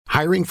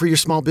Hiring for your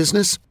small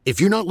business?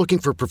 If you're not looking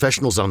for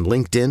professionals on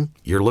LinkedIn,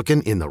 you're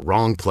looking in the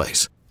wrong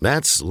place.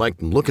 That's like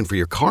looking for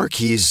your car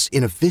keys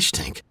in a fish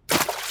tank.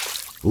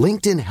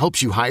 LinkedIn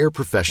helps you hire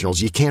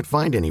professionals you can't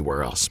find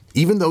anywhere else,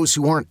 even those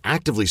who aren't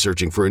actively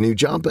searching for a new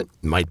job but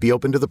might be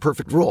open to the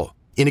perfect role.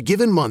 In a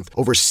given month,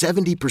 over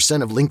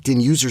 70% of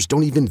LinkedIn users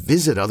don't even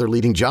visit other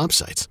leading job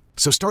sites.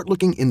 So start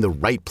looking in the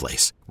right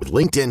place. With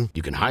LinkedIn,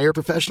 you can hire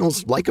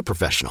professionals like a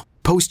professional.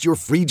 Post your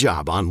free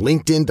job on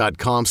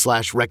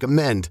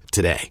linkedin.com/recommend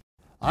today.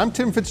 I'm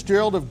Tim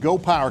Fitzgerald of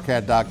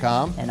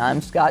GoPowerCat.com. And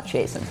I'm Scott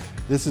Chasen.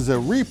 This is a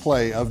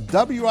replay of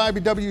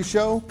WIBW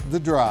show, The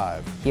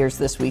Drive. Here's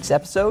this week's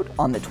episode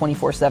on the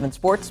 24/7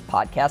 Sports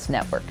Podcast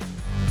Network.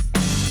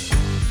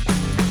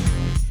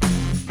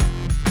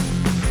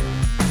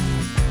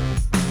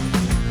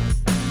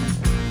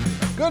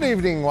 Good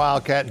evening,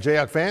 Wildcat and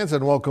Jayhawk fans,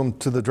 and welcome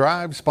to The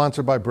Drive,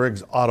 sponsored by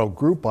Briggs Auto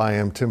Group. I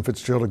am Tim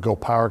Fitzgerald of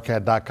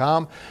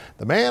GoPowerCat.com.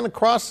 The man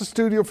across the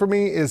studio for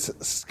me is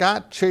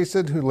Scott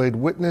Chasen, who laid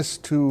witness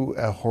to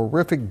a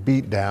horrific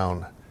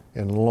beatdown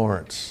in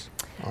Lawrence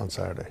on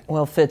Saturday.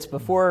 Well, Fitz,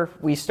 before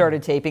we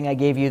started taping, I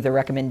gave you the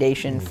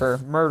recommendation for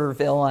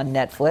Murderville on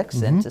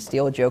Netflix, and to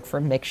steal a joke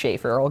from Mick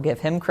Schaefer, I'll give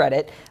him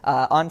credit.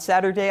 On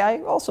Saturday, I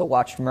also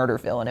watched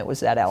Murderville, and it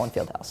was at Allen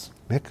Fieldhouse.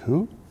 Mick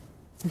who?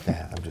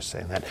 Yeah, I'm just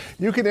saying that.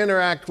 You can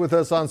interact with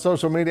us on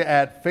social media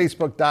at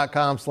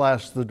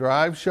facebook.com/The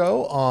Drive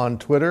Show, on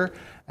Twitter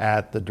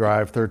at The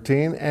Drive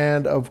 13,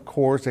 and of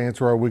course,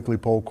 answer our weekly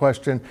poll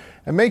question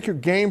and make your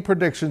game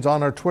predictions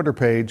on our Twitter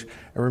page.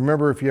 And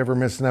remember, if you ever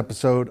miss an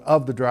episode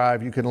of The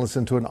Drive, you can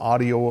listen to an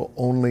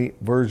audio-only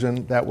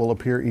version that will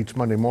appear each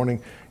Monday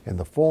morning in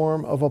the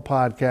form of a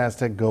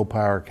podcast at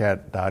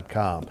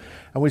GoPowerCat.com.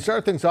 And we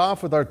start things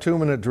off with our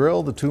 2-minute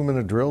drill. The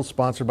 2-minute drill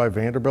sponsored by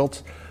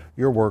Vanderbilt's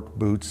Your Work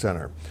Boot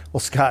Center. Well,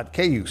 Scott,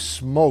 KU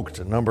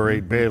smoked number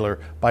 8 Baylor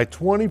by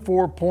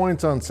 24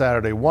 points on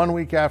Saturday, 1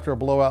 week after a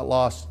blowout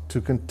loss to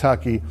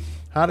Kentucky.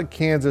 How did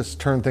Kansas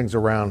turn things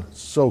around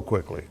so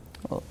quickly?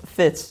 Well,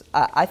 Fitz,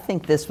 I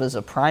think this was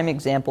a prime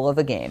example of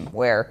a game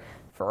where,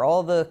 for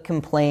all the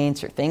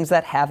complaints or things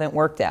that haven't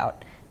worked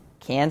out,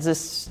 Kansas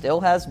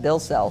still has Bill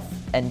Self,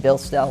 and Bill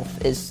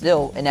Self is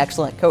still an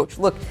excellent coach.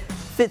 Look,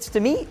 Fitz,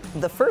 to me,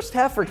 the first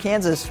half for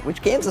Kansas,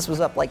 which Kansas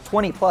was up like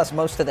 20 plus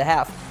most of the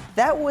half,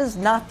 that was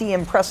not the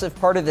impressive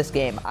part of this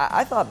game.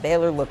 I thought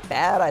Baylor looked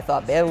bad. I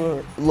thought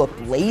Baylor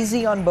looked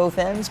lazy on both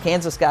ends.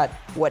 Kansas got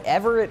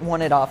whatever it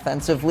wanted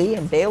offensively,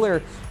 and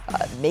Baylor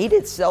made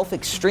itself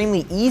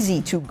extremely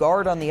easy to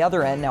guard on the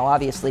other end. Now,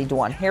 obviously,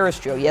 DeJuan Harris,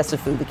 Joe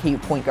Yesufu, the KU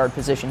point guard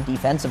position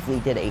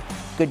defensively, did a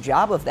good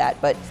job of that.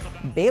 But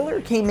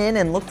Baylor came in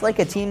and looked like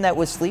a team that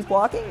was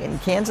sleepwalking,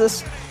 and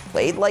Kansas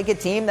played like a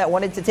team that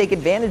wanted to take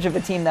advantage of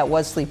a team that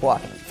was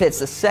sleepwalking. Fitz,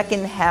 the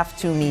second half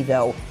to me,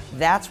 though,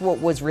 that's what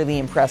was really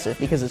impressive,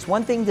 because it's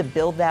one thing to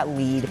build that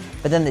lead,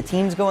 but then the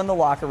teams go in the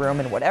locker room,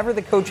 and whatever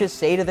the coaches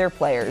say to their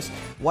players,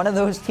 one of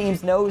those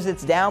teams knows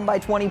it's down by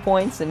 20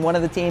 points, and one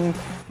of the teams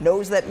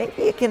knows that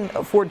maybe it can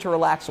afford to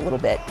relax a little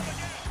bit.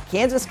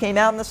 Kansas came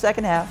out in the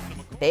second half.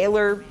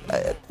 Baylor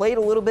played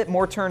a little bit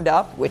more turned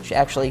up, which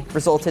actually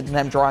resulted in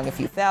them drawing a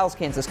few fouls.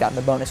 Kansas got in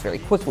the bonus very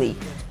quickly.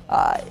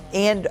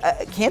 And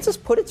Kansas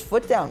put its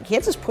foot down.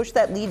 Kansas pushed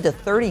that lead to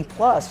 30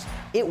 plus.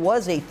 It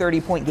was a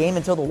 30-point game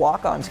until the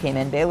walk-ons came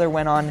in. Baylor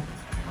went on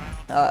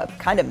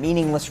kind of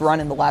meaningless run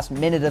in the last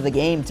minute of the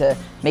game to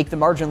make the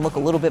margin look a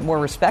little bit more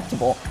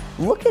respectable.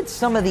 Look at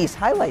some of these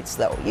highlights,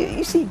 though.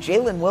 You see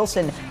Jalen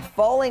Wilson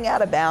falling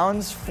out of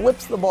bounds,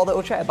 flips the ball to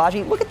Ochai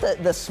Agbaji. Look at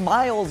the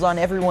smiles on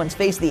everyone's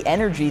face, the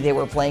energy they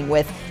were playing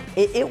with.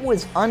 It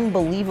was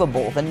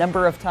unbelievable the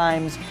number of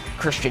times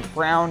Christian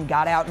Braun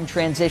got out in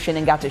transition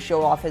and got to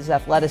show off his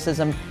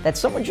athleticism, that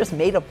someone just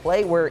made a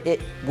play where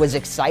it was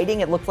exciting.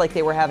 It looked like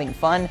they were having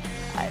fun.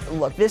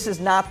 Look, this is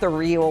not the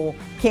real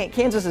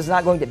Kansas is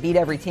not going to beat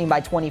every team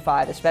by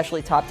 25,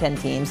 especially top 10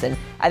 teams. And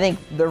I think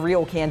the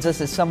real Kansas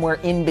is somewhere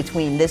in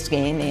between this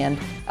game and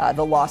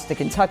the loss to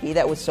Kentucky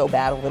that was so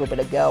bad a little bit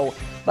ago.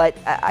 But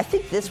I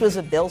think this was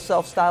a Bill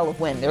Self style of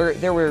win.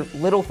 There were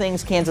little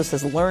things Kansas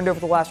has learned over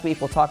the last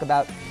week. We'll talk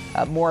about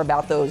more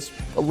about those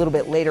a little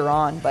bit later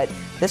on. But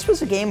this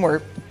was a game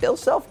where Bill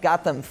Self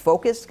got them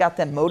focused, got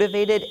them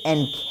motivated,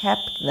 and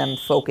kept them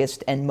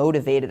focused and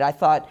motivated. I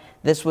thought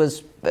this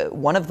was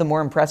one of the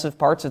more impressive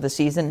parts of the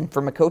season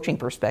from a coaching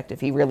perspective.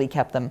 He really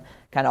kept them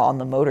kind of on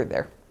the motor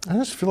there. I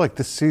just feel like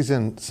this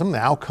season, some of the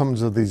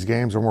outcomes of these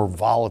games are more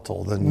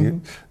volatile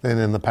than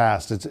in the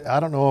past. I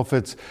don't know if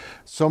it's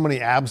so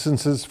many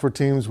absences for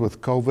teams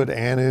with COVID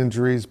and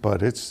injuries,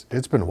 but it's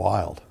been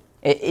wild.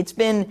 It's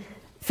been,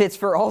 Fitz,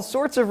 for all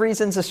sorts of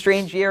reasons, a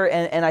strange year.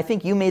 And I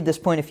think you made this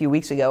point a few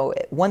weeks ago.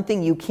 One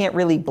thing you can't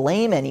really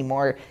blame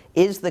anymore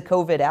is the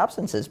COVID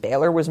absences.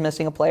 Baylor was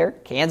missing a player.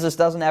 Kansas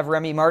doesn't have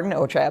Remy Martin.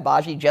 Ochai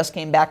Agbaji just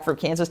came back for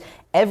Kansas.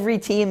 Every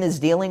team is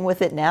dealing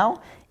with it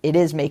now. It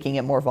is making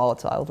it more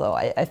volatile, though.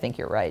 I think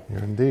you're right.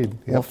 You're indeed.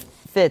 Yep. Well,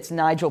 Fitz,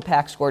 Nigel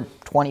Pack scored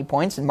 20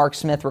 points, and Mark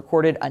Smith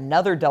recorded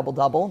another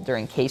double-double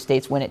during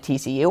K-State's win at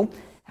TCU.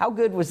 How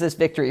good was this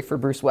victory for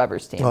Bruce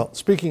Weber's team? Well,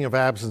 speaking of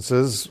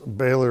absences,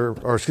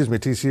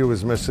 TCU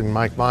is missing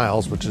Mike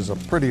Miles, which is a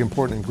pretty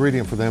important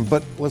ingredient for them.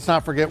 But let's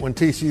not forget when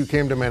TCU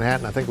came to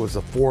Manhattan, I think it was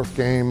the 4th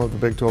game of the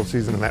Big 12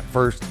 season in that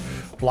first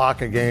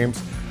block of games.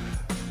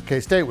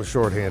 K-State was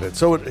shorthanded.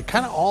 So it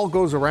kind of all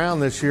goes around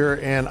this year,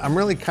 and I'm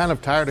really kind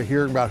of tired of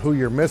hearing about who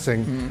you're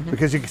missing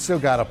because you still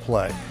got to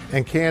play.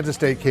 And Kansas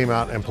State came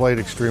out and played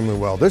extremely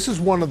well. This is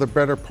one of the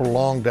better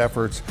prolonged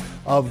efforts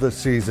of the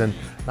season.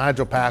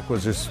 Nigel Pack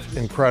was just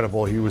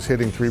incredible. He was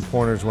hitting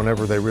three-pointers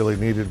whenever they really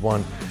needed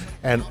one.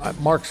 And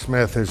Mark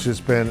Smith has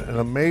just been an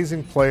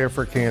amazing player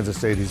for Kansas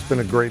State. He's been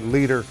a great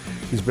leader.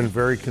 He's been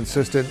very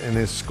consistent in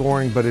his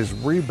scoring, but his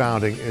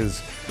rebounding is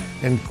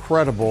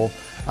incredible.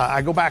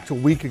 I go back to a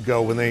week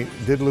ago when they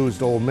did lose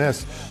to Ole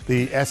Miss.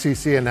 The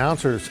SEC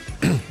announcers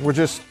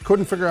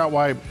couldn't figure out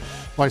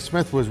why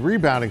Smith was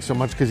rebounding so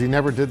much because he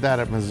never did that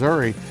at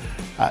Missouri.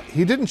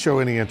 He didn't show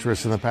any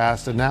interest in the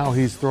past, and now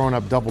he's throwing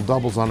up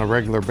double-doubles on a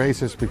regular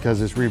basis because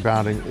his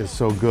rebounding is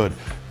so good.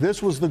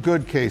 This was the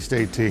good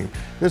K-State team.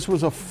 This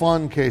was a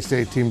fun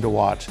K-State team to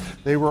watch.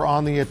 They were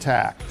on the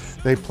attack.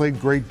 They played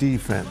great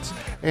defense.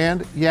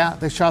 And, yeah,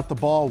 they shot the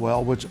ball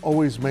well, which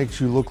always makes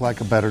you look like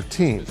a better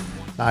team.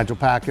 Nigel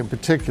Pack in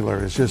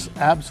particular is just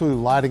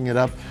absolutely lighting it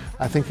up.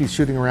 I think he's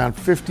shooting around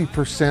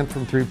 50%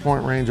 from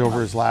three-point range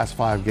over his last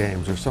 5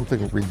 games or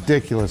something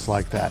ridiculous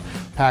like that.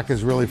 Pack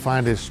has really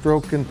found his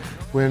stroke, and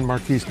when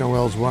Marquise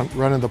Noel's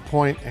running the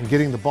point and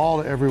getting the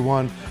ball to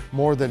everyone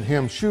more than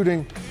him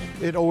shooting,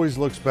 it always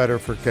looks better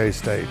for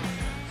K-State.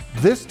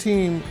 This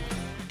team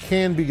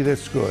can be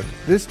this good.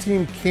 This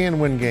team can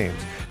win games.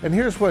 And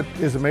here's what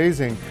is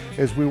amazing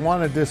is we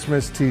want to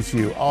dismiss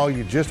TCU. Oh,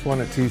 you just won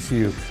at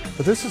TCU.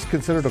 But this is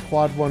considered a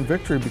quad 1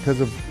 victory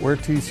because of where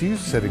TCU's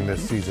sitting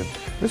this season.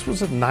 This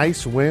was a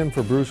nice win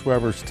for Bruce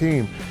Weber's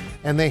team.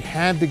 And they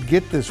had to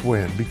get this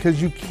win because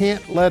you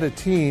can't let a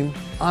team,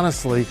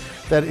 honestly,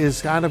 that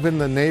is kind of in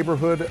the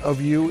neighborhood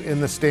of you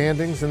in the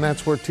standings, and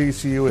that's where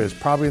TCU is,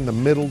 probably in the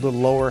middle to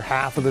lower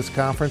half of this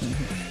conference.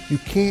 You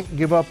can't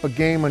give up a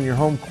game on your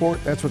home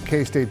court. That's what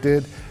K-State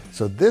did.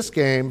 So this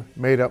game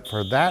made up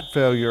for that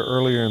failure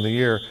earlier in the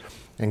year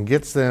and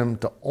gets them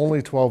to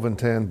only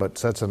 12-10, but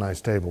sets a nice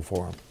table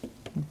for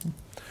them.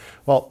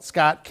 Well,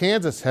 Scott,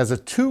 Kansas has a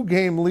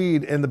 2-game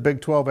lead in the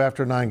Big 12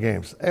 after 9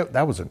 games.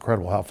 That was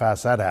incredible how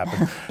fast that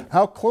happened.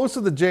 How close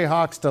are the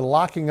Jayhawks to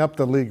locking up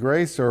the league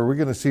race, or are we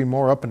going to see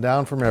more up and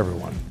down from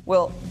everyone?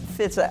 Well,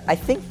 Fitz, I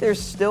think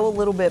there's still a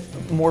little bit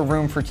more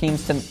room for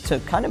teams to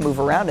kind of move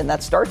around, and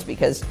that starts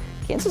because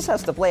Kansas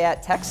has to play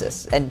at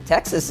Texas, and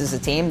Texas is a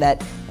team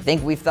that I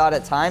think we've thought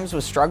at times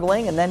was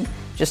struggling and then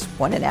just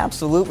went and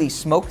absolutely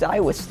smoked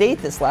Iowa State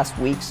this last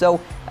week. So,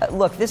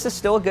 look, this is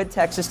still a good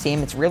Texas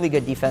team. It's really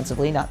good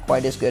defensively, not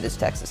quite as good as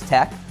Texas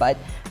Tech, but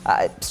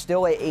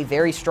still a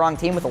very strong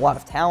team with a lot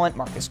of talent.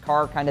 Marcus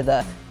Carr, kind of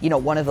the,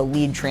 one of the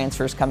lead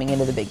transfers coming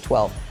into the Big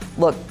 12.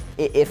 Look,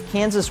 if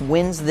Kansas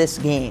wins this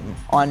game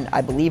on,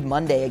 I believe,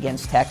 Monday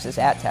against Texas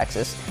at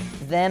Texas,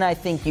 then I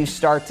think you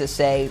start to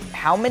say,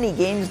 how many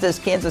games does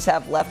Kansas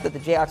have left that the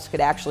Jayhawks could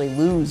actually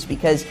lose?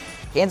 Because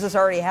Kansas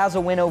already has a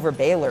win over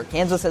Baylor.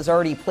 Kansas has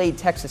already played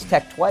Texas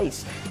Tech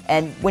twice.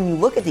 And when you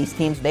look at these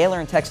teams,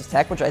 Baylor and Texas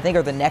Tech, which I think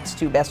are the next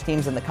 2 best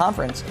teams in the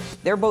conference,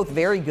 they're both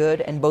very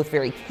good and both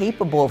very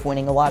capable of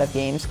winning a lot of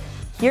games.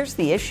 Here's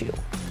the issue.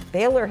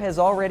 Baylor has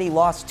already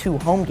lost 2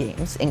 home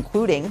games,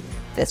 including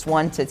this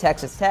one to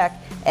Texas Tech.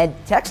 And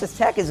Texas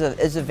Tech is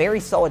a very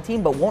solid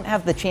team, but won't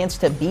have the chance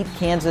to beat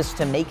Kansas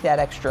to make that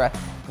extra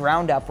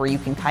ground up where you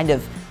can kind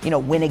of,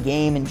 win a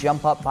game and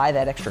jump up by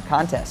that extra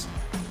contest.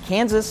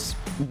 Kansas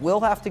will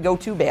have to go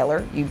to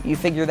Baylor. You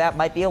figure that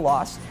might be a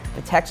loss.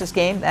 The Texas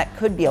game, that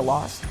could be a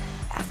loss.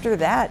 After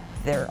that,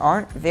 there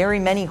aren't very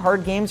many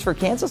hard games for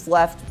Kansas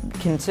left,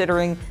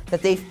 considering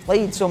that they've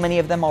played so many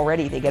of them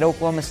already. They get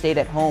Oklahoma State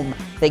at home.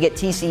 They get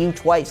TCU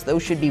twice.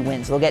 Those should be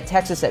wins. They'll get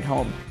Texas at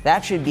home.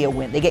 That should be a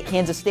win. They get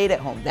Kansas State at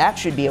home. That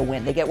should be a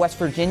win. They get West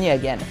Virginia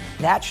again.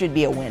 That should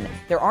be a win.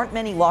 There aren't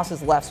many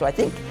losses left, so I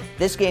think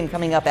this game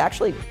coming up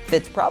actually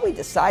Fitz probably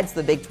decides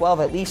the Big 12,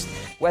 at least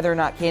whether or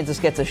not Kansas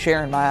gets a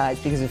share in my eyes,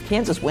 because if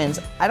Kansas wins,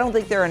 I don't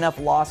think there are enough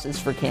losses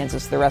for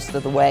Kansas the rest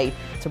of the way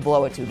to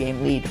blow a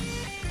 2-game lead.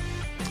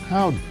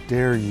 How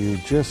dare you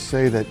just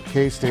say that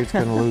K-State's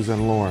going to lose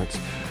in Lawrence?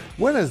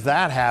 When has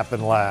that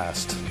happened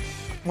last?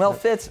 Well,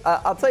 Fitz,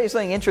 I'll tell you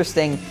something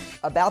interesting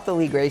about the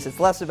league race. It's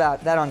less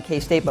about that on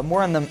K-State, but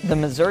more on the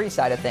Missouri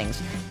side of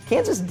things.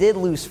 Kansas did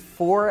lose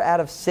 4 out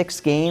of 6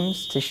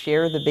 games to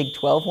share the Big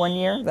 12 one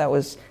year. That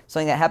was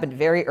something that happened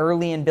very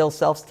early in Bill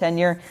Self's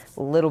tenure.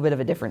 A little bit of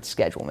a different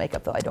schedule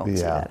makeup, though. I don't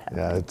see that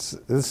happening. Yeah,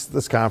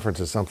 this conference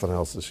is something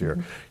else this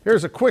year.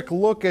 Here's a quick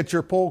look at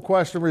your poll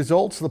question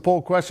results. The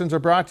poll questions are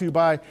brought to you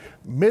by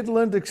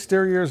Midland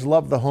Exteriors.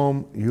 Love the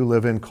home you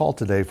live in. Call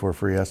today for a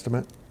free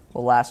estimate.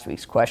 Well, last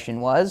week's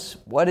question was,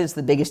 what is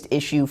the biggest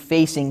issue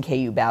facing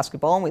KU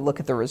basketball? And we look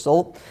at the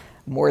result.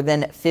 More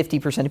than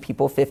 50% of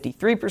people,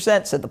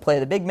 53%, said the play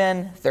of the big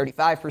men,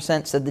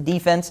 35% said the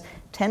defense,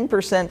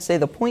 10% say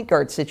the point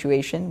guard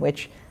situation,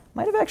 which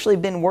might have actually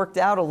been worked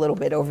out a little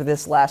bit over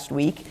this last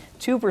week.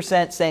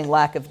 2% saying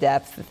lack of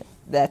depth.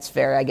 That's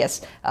fair, I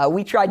guess.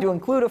 We tried to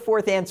include a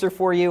fourth answer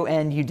for you,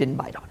 and you didn't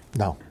bite on it.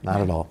 No, not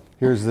at all.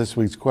 Here's this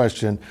week's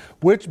question.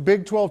 Which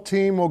Big 12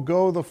 team will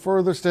go the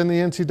furthest in the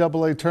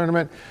NCAA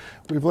tournament?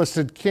 We've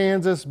listed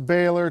Kansas,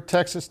 Baylor,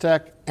 Texas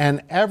Tech,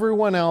 and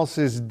everyone else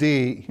is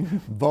D.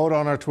 Vote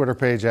on our Twitter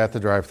page at The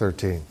Drive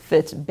 13.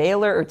 Fitz,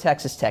 Baylor or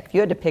Texas Tech? If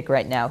you had to pick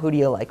right now, who do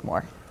you like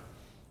more?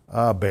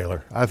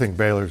 Baylor. I think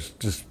Baylor's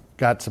just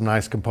got some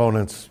nice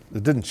components.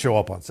 It didn't show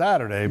up on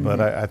Saturday, but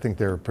I think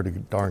they're a pretty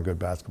darn good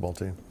basketball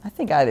team. I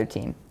think either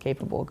team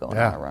capable of going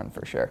on a run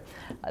for sure.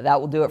 That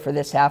will do it for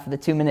this half of the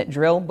 2-minute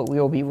drill, but we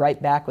will be right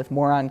back with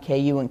more on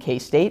KU and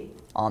K-State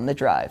on The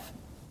Drive.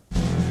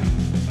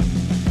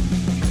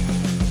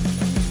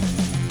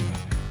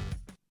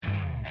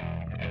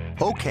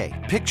 Okay,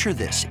 picture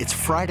this. It's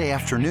Friday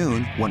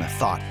afternoon when a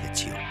thought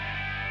hits you.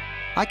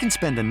 I can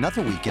spend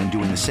another weekend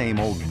doing the same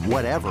old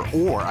whatever,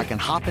 or I can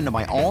hop into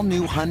my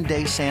all-new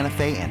Hyundai Santa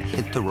Fe and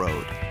hit the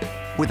road.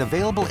 With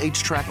available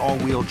H-Track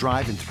all-wheel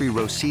drive and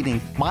 3-row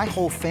seating, my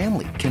whole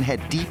family can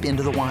head deep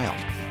into the wild.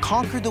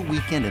 Conquer the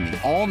weekend in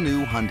the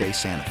all-new Hyundai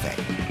Santa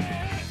Fe.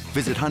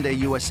 Visit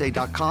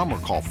HyundaiUSA.com or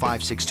call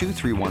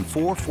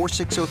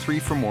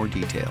 562-314-4603 for more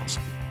details.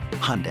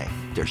 Hyundai,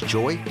 there's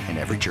joy in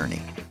every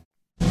journey.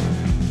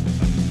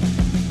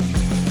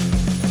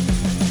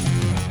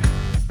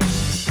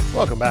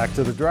 Welcome back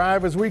to The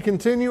Drive as we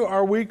continue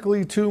our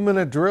weekly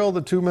 2-minute drill.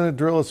 The 2-minute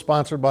drill is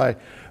sponsored by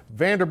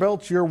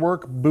Vanderbilt's Your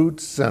Work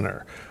Boot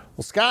Center.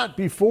 Well, Scott,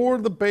 before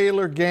the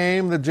Baylor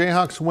game, the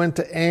Jayhawks went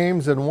to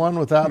Ames and won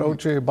without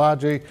Ochai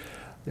Agbaji.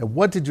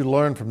 What did you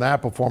learn from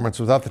that performance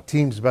without the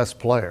team's best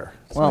player?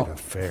 It's not even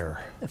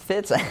fair.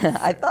 Fitz,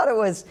 I thought it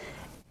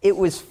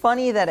was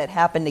funny that it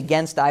happened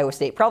against Iowa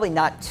State. Probably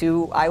not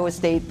to Iowa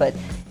State, but,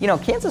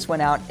 Kansas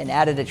went out and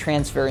added a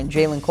transfer in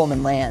Jalen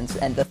Coleman-Lands,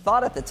 and the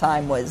thought at the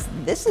time was,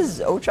 this is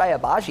Ochai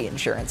Agbaji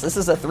insurance. This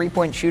is a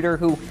three-point shooter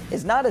who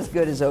is not as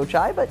good as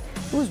Ochai, but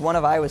who was one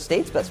of Iowa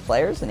State's best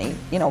players, and he,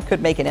 could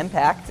make an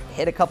impact,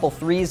 hit a couple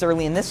threes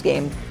early in this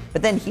game,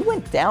 but then he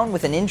went down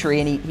with an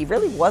injury, and he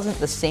really wasn't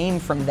the same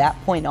from that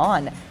point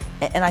on,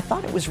 and I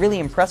thought it was really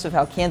impressive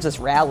how Kansas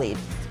rallied.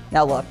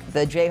 Now look,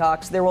 the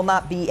Jayhawks, there will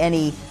not be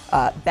any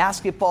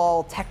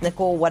basketball,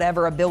 technical,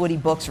 whatever ability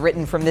books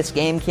written from this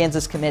game.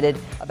 Kansas committed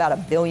about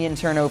 1 billion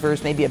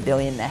turnovers, maybe 1.5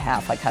 billion.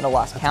 I kind of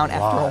lost count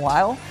after a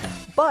while.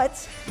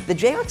 But the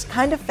Jayhawks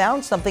kind of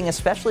found something,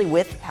 especially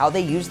with how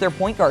they use their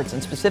point guards,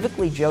 and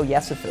specifically Joe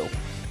Yesufu.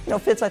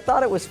 Fitz, I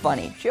thought it was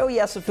funny. Joe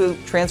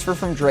Yesufu, transfer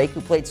from Drake,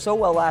 who played so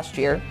well last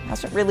year,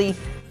 hasn't really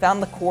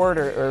found the court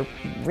or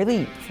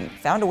really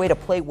found a way to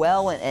play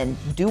well and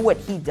do what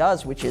he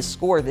does, which is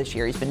score this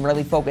year. He's been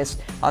really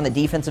focused on the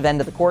defensive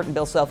end of the court, and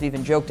Bill Self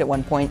even joked at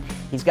one point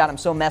he's got him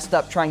so messed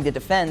up trying to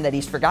defend that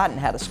he's forgotten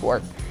how to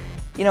score.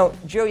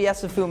 Joe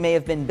Yesufu may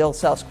have been Bill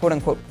Self's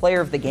quote-unquote player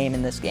of the game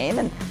in this game,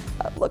 and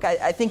look,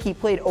 I think he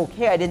played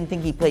okay. I didn't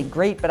think he played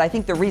great, but I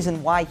think the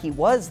reason why he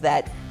was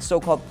that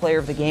so-called player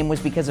of the game was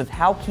because of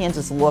how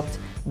Kansas looked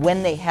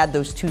when they had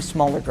those two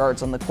smaller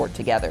guards on the court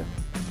together.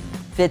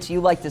 Fitz,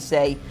 you like to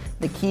say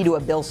the key to a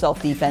Bill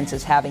Self defense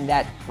is having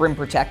that rim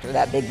protector,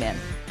 that big man.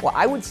 Well,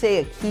 I would say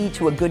a key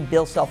to a good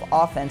Bill Self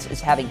offense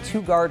is having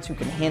two guards who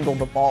can handle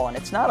the ball. And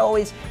it's not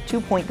always 2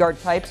 point guard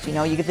types. You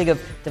can think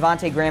of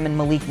Devontae Graham and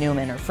Malik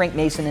Newman, or Frank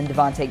Mason and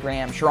Devontae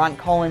Graham, Sharon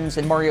Collins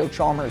and Mario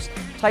Chalmers,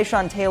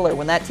 Tyshawn Taylor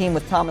when that team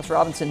with Thomas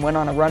Robinson went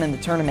on a run in the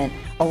tournament,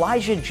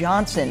 Elijah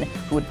Johnson,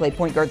 who would play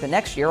point guard the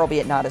next year,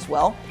 albeit not as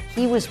well.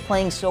 He was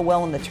playing so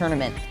well in the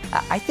tournament.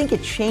 I think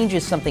it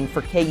changes something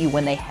for KU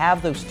when they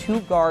have those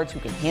two guards who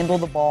can handle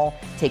the ball,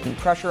 taking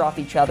pressure off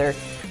each other.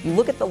 You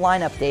look at the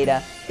lineup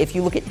data, if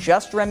you look at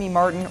just Remy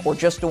Martin or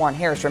just DeJuan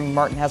Harris, Remy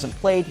Martin hasn't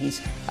played,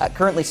 he's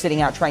currently sitting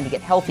out trying to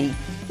get healthy.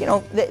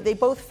 They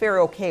both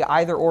fare okay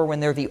either or when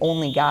they're the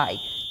only guy.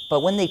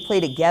 But when they play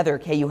together,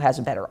 KU has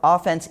a better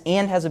offense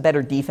and has a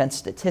better defense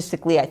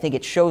statistically. I think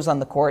it shows on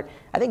the court.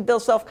 I think Bill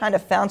Self kind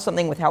of found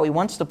something with how he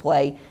wants to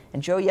play.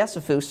 And Joe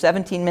Yesufu,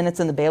 17 minutes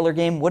in the Baylor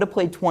game, would have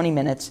played 20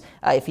 minutes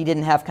if he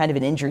didn't have kind of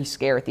an injury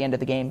scare at the end of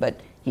the game, but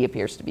he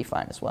appears to be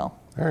fine as well.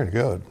 Very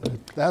good.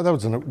 That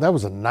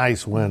was a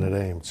nice win at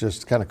Ames,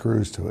 just kind of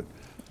cruised to it.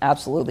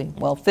 Absolutely.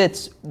 Well,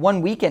 Fitz,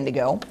 1 weekend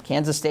ago,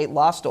 Kansas State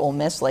lost to Ole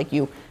Miss, like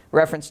you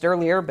referenced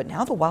earlier, but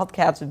now the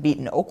Wildcats have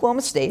beaten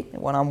Oklahoma State. They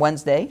won on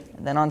Wednesday,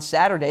 and then on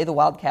Saturday, the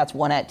Wildcats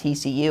won at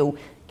TCU.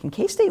 Can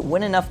K-State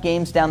win enough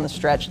games down the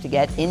stretch to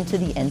get into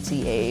the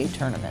NCAA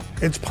tournament?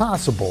 It's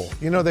possible.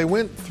 They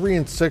went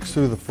 3-6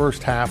 through the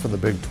first half of the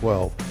Big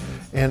 12,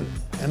 and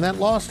that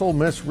loss to Ole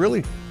Miss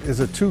really is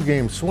a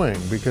 2-game swing,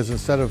 because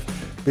instead of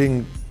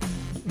being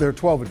they're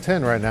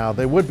 12-10 right now,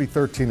 they would be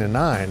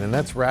 13-9, and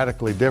that's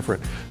radically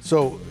different.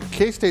 So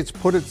K-State's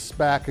put its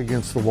back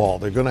against the wall.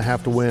 They're going to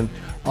have to win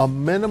a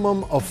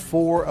minimum of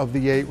 4 of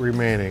the 8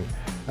 remaining.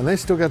 And they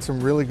still got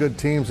some really good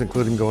teams,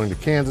 including going to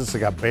Kansas. They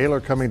got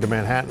Baylor coming to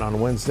Manhattan on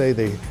Wednesday.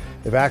 They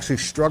They've actually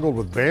struggled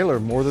with Baylor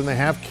more than they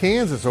have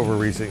Kansas over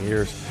recent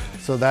years,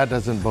 so that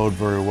doesn't bode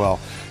very well.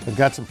 They've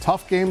got some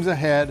tough games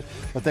ahead,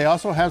 but they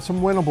also have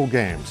some winnable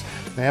games.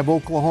 They have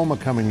Oklahoma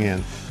coming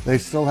in. They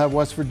still have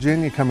West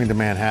Virginia coming to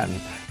Manhattan.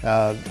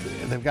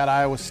 They've got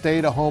Iowa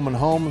State a home and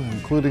home,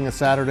 including a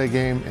Saturday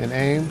game in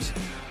Ames.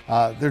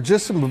 There are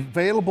just some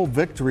available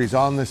victories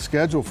on this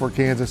schedule for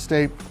Kansas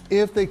State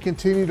if they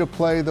continue to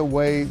play the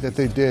way that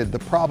they did. The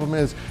problem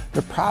is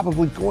they're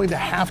probably going to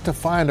have to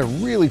find a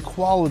really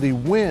quality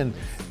win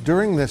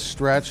during this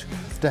stretch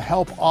to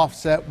help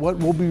offset what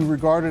will be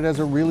regarded as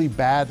a really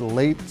bad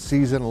later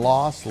season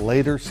loss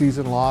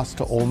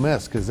to Ole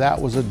Miss, because that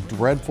was a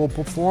dreadful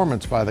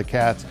performance by the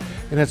Cats,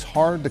 and it's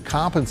hard to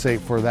compensate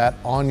for that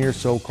on your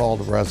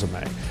so-called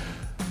resume.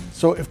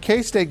 So if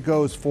K-State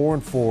goes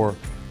 4-4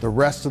 the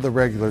rest of the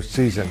regular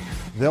season,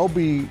 they'll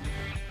be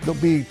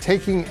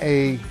taking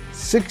a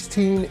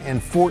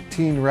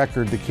 16-14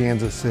 record to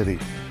Kansas City.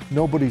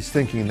 Nobody's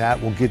thinking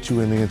that will get you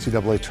in the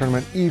NCAA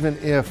tournament, even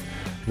if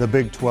the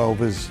Big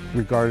 12 is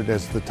regarded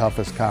as the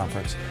toughest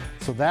conference.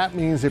 So that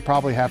means they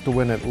probably have to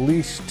win at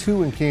least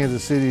 2 in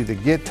Kansas City to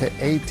get to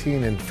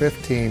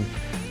 18-15,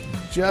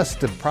 just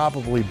to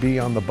probably be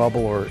on the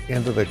bubble or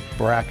into the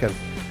bracket.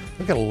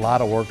 They've got a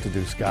lot of work to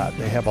do, Scott.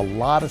 They have a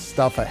lot of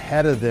stuff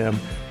ahead of them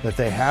that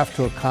they have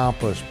to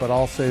accomplish. But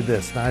I'll say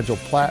this, Nigel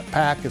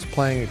Pack is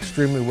playing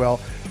extremely well,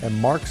 and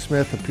Mark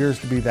Smith appears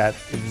to be that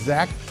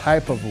exact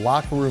type of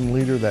locker room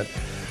leader that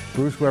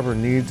Bruce Weber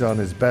needs on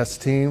his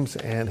best teams,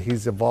 and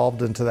he's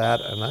evolved into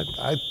that. And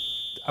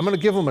I'm going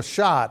to give him a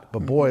shot,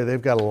 but boy,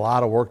 they've got a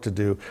lot of work to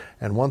do.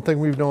 And one thing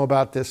we know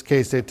about this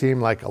K-State team,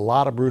 like a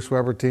lot of Bruce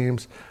Weber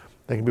teams,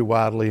 they can be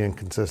wildly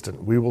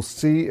inconsistent. We will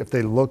see if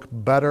they look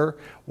better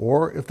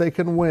or if they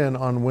can win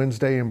on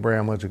Wednesday in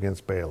Bramlage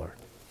against Baylor.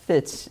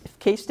 Fitz, if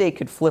K-State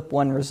could flip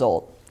one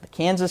result, the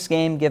Kansas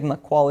game give them a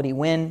quality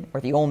win, or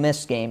the Ole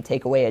Miss game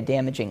take away a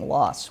damaging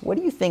loss, what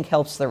do you think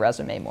helps the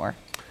resume more?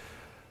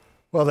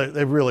 Well,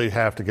 they really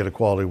have to get a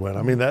quality win.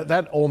 I mean,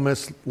 that Ole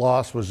Miss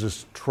loss was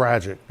just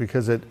tragic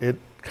because it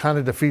kind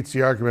of defeats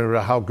the argument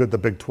about how good the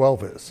Big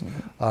 12 is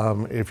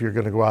if you're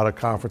going to go out of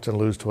conference and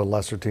lose to a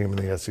lesser team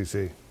in the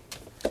SEC.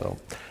 So,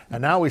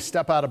 and now we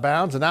step out of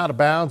bounds, and Out of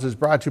Bounds is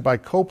brought to you by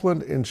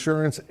Copeland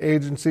Insurance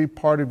Agency,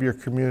 part of your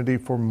community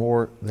for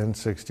more than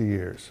 60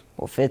 years.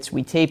 Well, Fitz,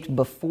 we taped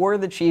before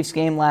the Chiefs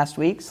game last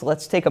week, so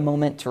let's take a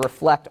moment to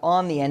reflect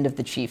on the end of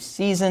the Chiefs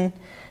season.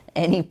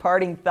 Any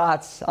parting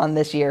thoughts on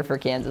this year for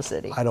Kansas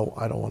City? I don't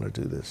want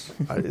to do this.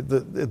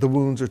 The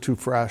wounds are too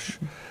fresh.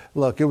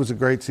 Look, it was a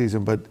great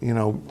season, but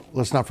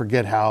let's not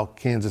forget how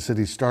Kansas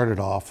City started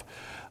off,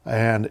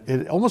 and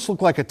it almost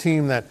looked like a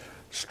team that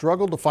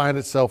struggled to find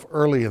itself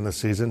early in the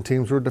season.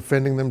 Teams were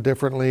defending them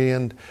differently,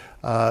 and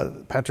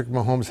Patrick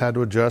Mahomes had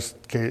to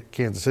adjust.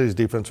 Kansas City's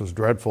defense was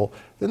dreadful.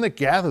 Then they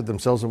gathered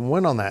themselves and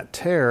went on that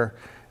tear.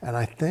 And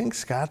I think,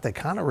 Scott, they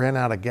kind of ran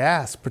out of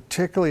gas,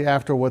 particularly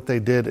after what they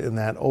did in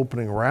that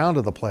opening round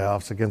of the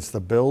playoffs against the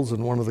Bills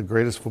in one of the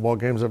greatest football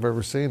games I've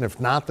ever seen, if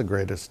not the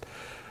greatest.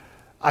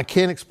 I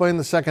can't explain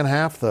the second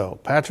half, though.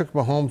 Patrick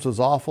Mahomes was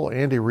awful.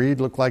 Andy Reid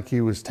looked like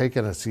he was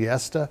taking a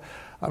siesta.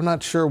 I'm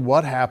not sure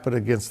what happened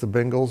against the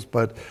Bengals,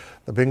 but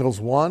the Bengals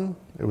won.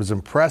 It was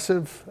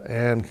impressive,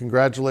 and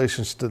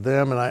congratulations to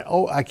them. And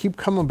I keep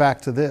coming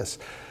back to this.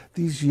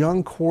 These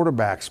young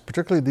quarterbacks,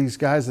 particularly these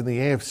guys in the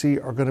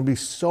AFC, are going to be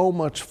so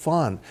much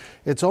fun.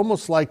 It's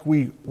almost like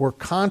we were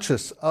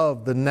conscious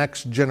of the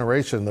next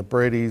generation, the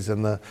Bradys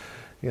and the,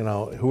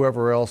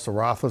 whoever else, the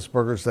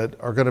Roethlisbergers that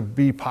are going to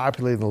be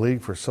populating the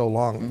league for so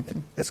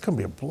long. It's going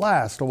to be a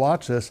blast to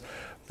watch this.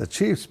 The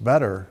Chiefs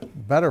better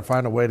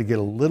find a way to get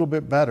a little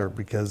bit better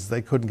because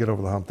they couldn't get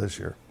over the hump this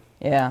year.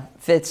 Yeah,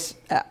 Fitz,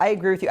 I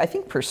agree with you. I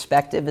think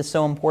perspective is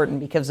so important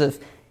because of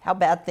how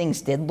bad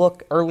things did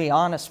look early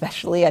on,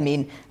 especially. I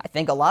mean, I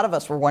think a lot of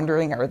us were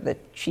wondering, are the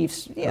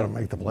Chiefs,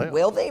 make the playoffs?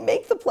 Will they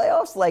make the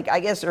playoffs? I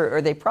guess, or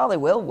they probably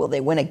will. Will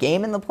they win a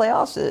game in the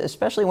playoffs,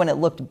 especially when it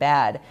looked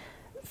bad?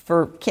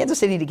 For Kansas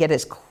City to get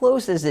as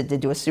close as it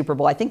did to a Super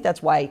Bowl, I think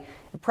that's why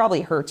it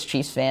probably hurts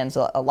Chiefs fans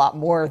a lot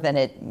more than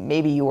it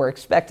maybe you were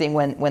expecting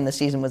when the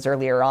season was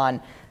earlier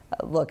on.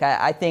 Look,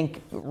 I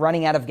think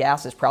running out of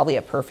gas is probably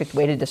a perfect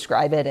way to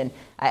describe it. And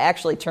I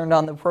actually turned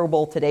on the Pro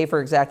Bowl today for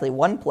exactly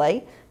one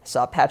play. I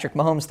saw Patrick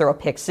Mahomes throw a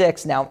pick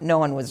six. Now, no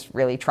one was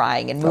really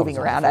trying and moving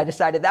around. I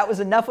decided that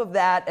was enough of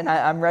that, and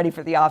I'm ready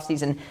for the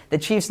offseason. The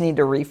Chiefs need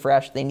to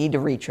refresh. They need to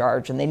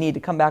recharge, and they need to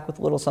come back with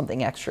a little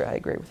something extra. I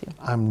agree with you.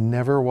 I'm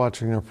never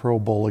watching a Pro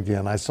Bowl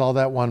again. I saw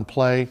that one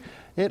play.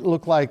 It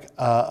looked like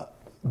the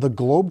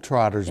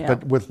Globetrotters,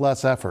 but with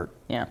less effort.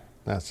 Yeah.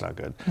 That's not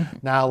good.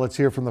 Now let's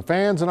hear from the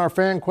fans, and our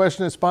fan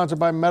question is sponsored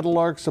by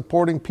Meadowlark,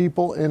 supporting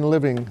people in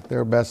living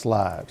their best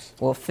lives.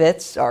 Well,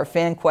 Fitz, our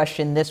fan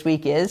question this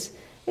week is,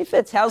 hey,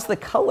 Fitz, how's the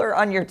color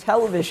on your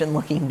television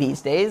looking these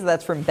days?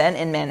 That's from Ben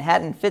in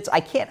Manhattan. Fitz, I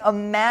can't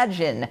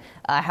imagine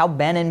how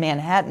Ben in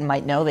Manhattan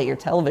might know that your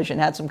television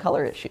had some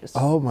color issues.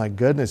 Oh, my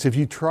goodness. If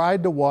you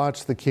tried to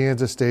watch the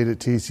Kansas State at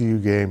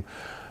TCU game,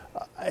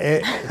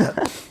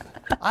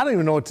 I don't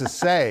even know what to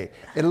say.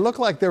 It looked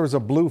like there was a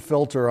blue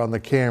filter on the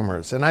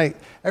cameras, and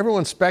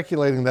everyone's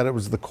speculating that it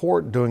was the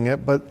court doing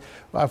it, but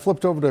I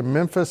flipped over to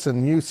Memphis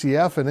and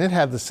UCF, and it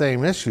had the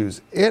same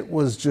issues. It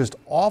was just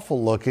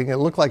awful looking. It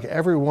looked like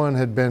everyone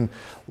had been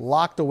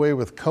locked away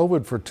with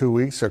COVID for 2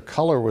 weeks. Their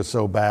color was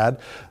so bad.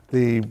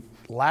 The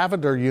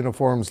lavender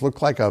uniforms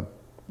looked like a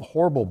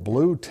horrible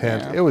blue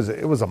tint. Yeah. It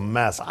was a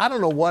mess. I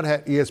don't know what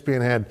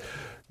ESPN had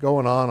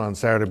going on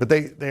Saturday, but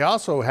they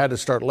also had to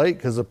start late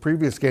because the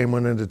previous game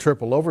went into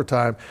triple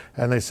overtime,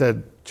 and they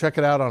said, check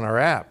it out on our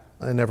app.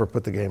 They never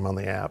put the game on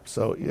the app.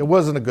 So it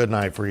wasn't a good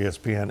night for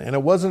ESPN, and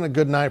it wasn't a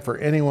good night for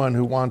anyone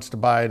who wants to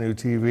buy a new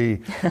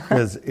TV,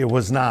 because it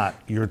was not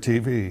your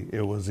TV,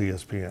 it was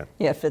ESPN.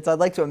 Yeah, Fitz, I'd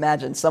like to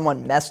imagine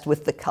someone messed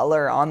with the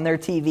color on their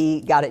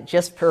TV, got it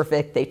just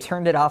perfect, they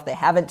turned it off, they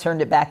haven't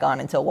turned it back on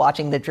until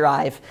watching the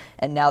drive,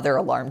 and now they're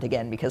alarmed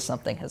again because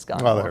something has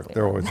gone wrong. Well,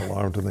 they're always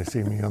alarmed when they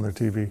see me on their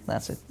TV.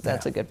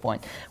 That's a good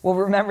point. Well,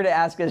 remember to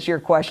ask us your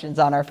questions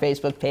on our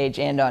Facebook page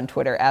and on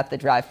Twitter at The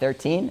Drive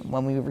 13.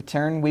 When we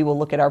return, we will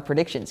look at our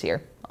predictions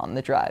here on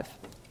The Drive.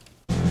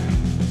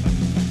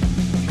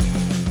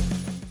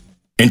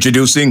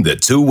 Introducing the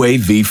Two-Way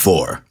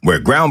V4,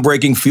 where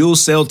groundbreaking fuel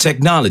cell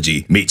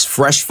technology meets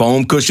fresh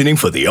foam cushioning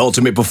for the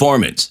ultimate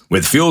performance.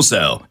 With Fuel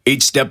Cell,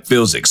 each step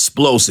feels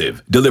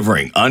explosive,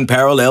 delivering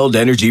unparalleled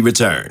energy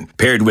return.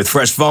 Paired with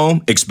fresh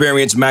foam,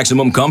 experience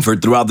maximum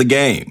comfort throughout the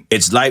game.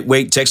 Its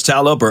lightweight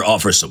textile upper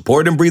offers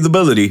support and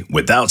breathability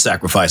without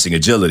sacrificing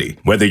agility.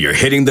 Whether you're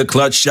hitting the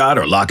clutch shot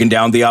or locking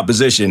down the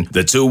opposition,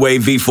 the Two-Way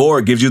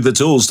V4 gives you the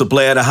tools to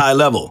play at a high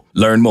level.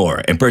 Learn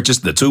more and purchase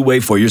the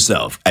Two-Way for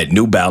yourself at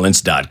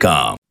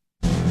newbalance.com.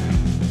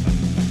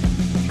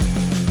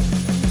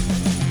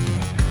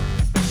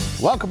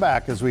 Welcome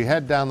back as we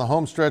head down the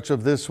home stretch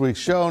of this week's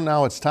show.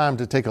 Now it's time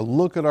to take a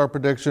look at our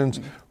predictions.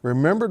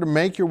 Remember to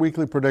make your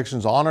weekly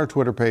predictions on our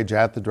Twitter page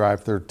at The Drive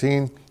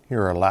 13.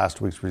 Here are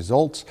last week's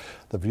results.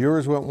 The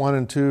viewers went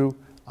 1-2.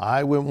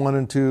 I went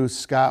 1-2.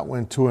 Scott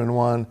went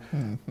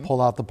 2-1.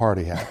 Pull out the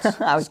party hats.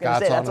 I was going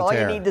to say, that's all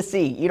you need to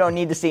see. You don't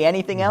need to see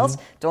anything else.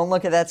 Don't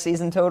look at that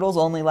season totals.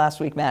 Only last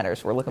week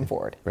matters. We're looking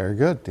forward. Very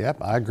good. Yep,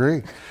 I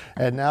agree.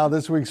 And now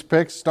this week's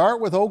picks start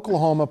with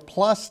Oklahoma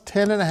plus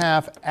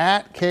 10.5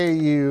 at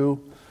KU.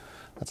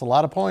 That's a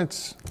lot of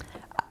points.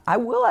 I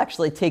will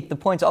actually take the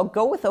points. I'll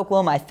go with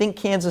Oklahoma. I think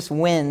Kansas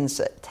wins.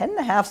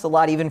 10.5 is a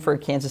lot even for a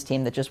Kansas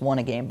team that just won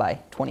a game by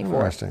 24.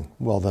 Interesting.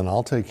 Well, then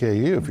I'll take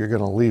KU if you're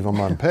going to leave them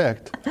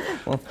unpicked.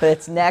 Well,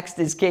 Fitz, next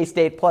is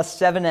K-State plus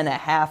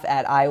 7.5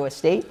 at Iowa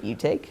State. You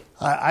take?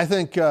 I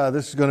think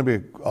this is going to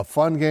be a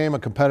fun game, a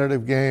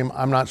competitive game.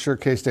 I'm not sure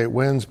K-State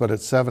wins, but at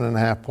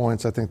 7.5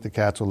 points, I think the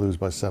Cats will lose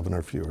by 7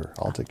 or fewer.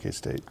 I'll take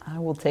K-State. I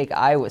will take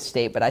Iowa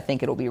State, but I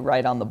think it'll be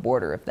right on the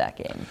border of that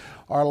game.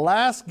 Our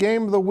last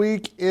game of the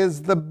week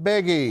is the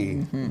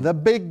biggie, the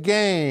big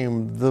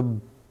game, the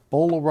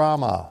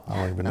Bowl-O-Rama. I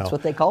don't even know. That's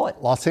what they call it.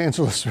 Los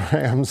Angeles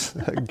Rams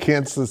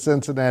against the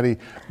Cincinnati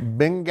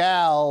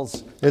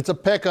Bengals. It's a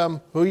pick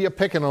 'em. Who are you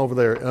picking over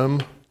there,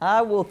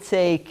 I will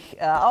take,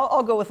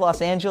 I'll go with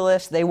Los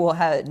Angeles. They will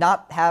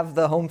not have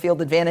the home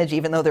field advantage,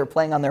 even though they're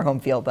playing on their home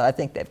field, but I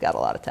think they've got a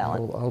lot of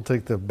talent. I'll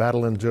take the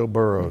battling Joe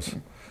Burrows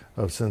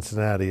of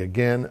Cincinnati.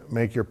 Again,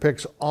 make your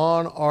picks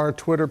on our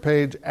Twitter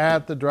page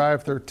at The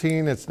Drive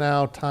 13. It's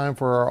now time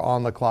for our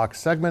On the Clock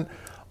segment.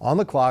 On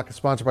the Clock is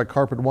sponsored by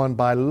Carpet One,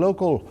 by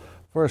Local,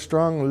 for a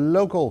strong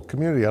local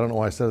community. I don't know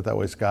why I said it that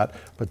way, Scott,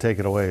 but take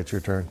it away. It's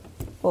your turn.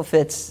 Well,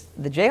 Fitz,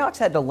 the Jayhawks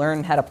had to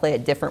learn how to play a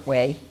different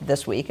way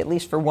this week, at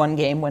least for one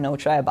game when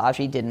Ochai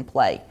Agbaji didn't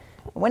play.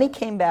 When he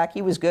came back,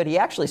 he was good. He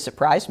actually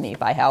surprised me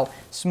by how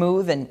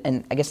smooth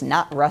and I guess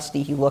not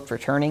rusty he looked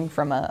returning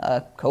from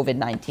a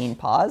COVID-19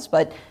 pause.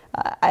 But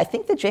I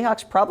think the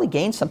Jayhawks probably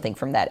gained something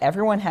from that.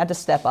 Everyone had to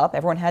step up.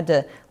 Everyone had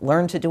to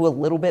learn to do a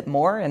little bit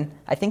more. And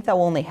I think that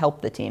will only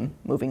help the team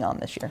moving on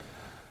this year.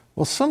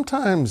 Well,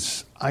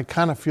 sometimes I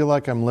kind of feel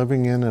like I'm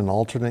living in an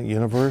alternate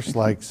universe,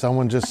 like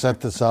someone just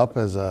set this up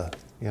as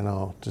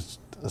just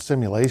a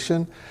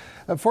simulation.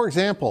 For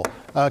example,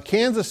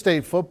 Kansas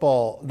State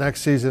football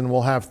next season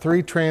will have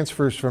 3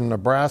 transfers from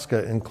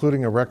Nebraska,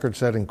 including a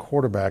record-setting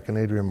quarterback in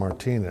Adrian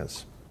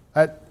Martinez.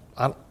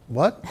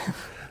 What?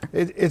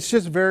 It's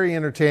just very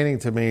entertaining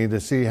to me to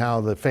see how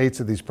the fates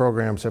of these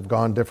programs have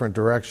gone different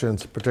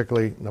directions,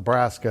 particularly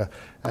Nebraska,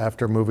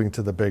 after moving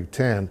to the Big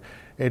Ten.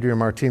 Adrian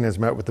Martinez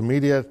met with the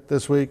media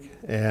this week,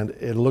 and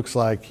it looks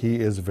like he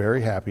is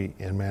very happy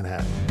in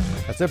Manhattan.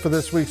 That's it for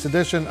this week's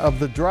edition of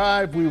The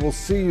Drive. We will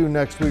see you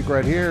next week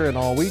right here and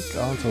all week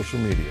on social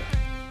media.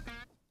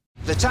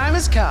 The time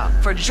has come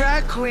for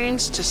drag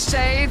queens to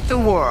save the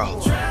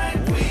world.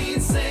 Drag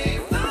queens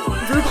save the world.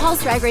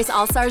 RuPaul's Drag Race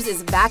All-Stars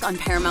is back on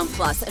Paramount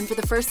Plus, and for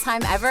the first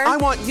time ever, I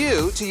want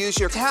you to use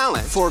your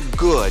talent for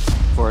good,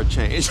 for a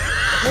change. 8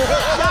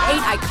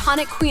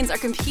 iconic queens are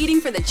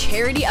competing for the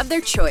charity of their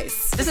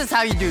choice. This is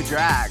how you do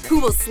drag. Who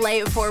will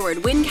slay it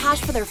forward, win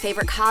cash for their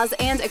favorite cause,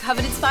 and a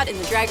coveted spot in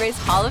the Drag Race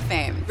Hall of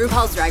Fame.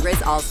 RuPaul's Drag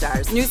Race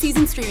All-Stars. New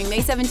season streaming May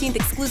 17th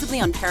exclusively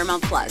on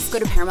Paramount Plus. Go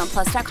to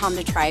ParamountPlus.com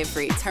to try it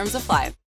free. Terms apply.